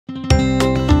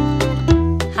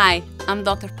Hi, I'm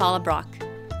Dr. Paula Brock.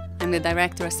 I'm the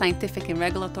Director of Scientific and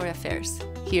Regulatory Affairs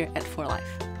here at 4Life.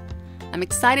 I'm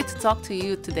excited to talk to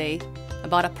you today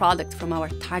about a product from our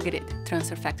targeted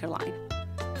transfer factor line,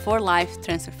 4Life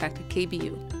Transfer Factor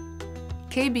KBU.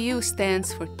 KBU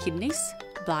stands for kidneys,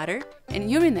 bladder, and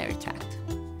urinary tract.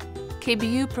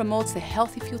 KBU promotes the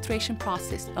healthy filtration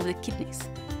process of the kidneys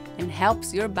and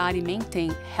helps your body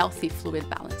maintain healthy fluid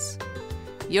balance.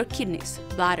 Your kidneys,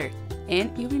 bladder,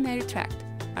 and urinary tract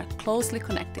are closely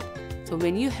connected, so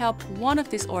when you help one of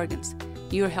these organs,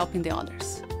 you're helping the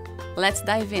others. Let's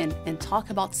dive in and talk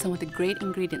about some of the great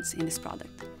ingredients in this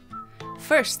product.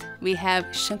 First, we have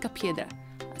Chancapiedra,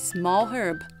 a small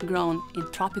herb grown in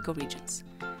tropical regions.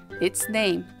 Its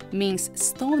name means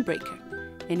stone breaker,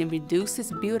 and it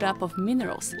reduces buildup of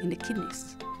minerals in the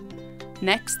kidneys.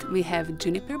 Next, we have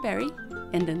juniper berry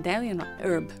and dandelion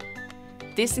herb.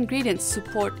 These ingredients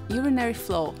support urinary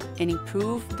flow and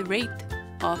improve the rate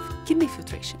of kidney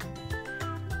filtration.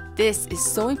 This is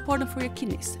so important for your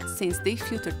kidneys since they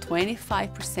filter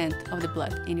 25% of the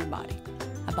blood in your body,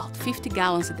 about 50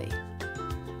 gallons a day.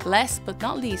 Last but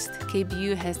not least,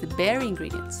 KBU has the berry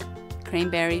ingredients,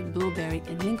 cranberry, blueberry,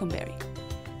 and lingonberry.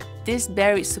 These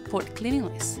berries support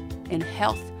cleanliness and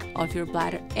health of your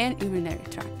bladder and urinary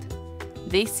tract.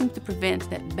 They seem to prevent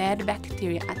that bad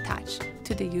bacteria attached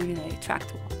to the urinary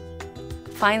tract wall.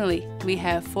 Finally, we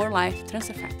have 4Life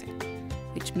Transfer Factor,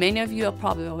 which many of you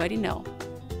probably already know.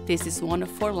 This is one of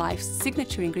 4Life's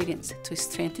signature ingredients to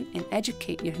strengthen and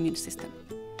educate your immune system.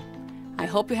 I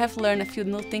hope you have learned a few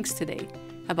new things today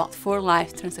about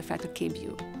 4Life Transfer Factor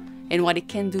KBU and what it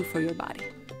can do for your body.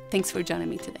 Thanks for joining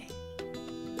me today.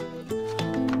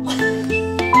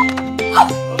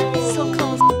 So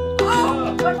close.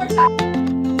 One more time.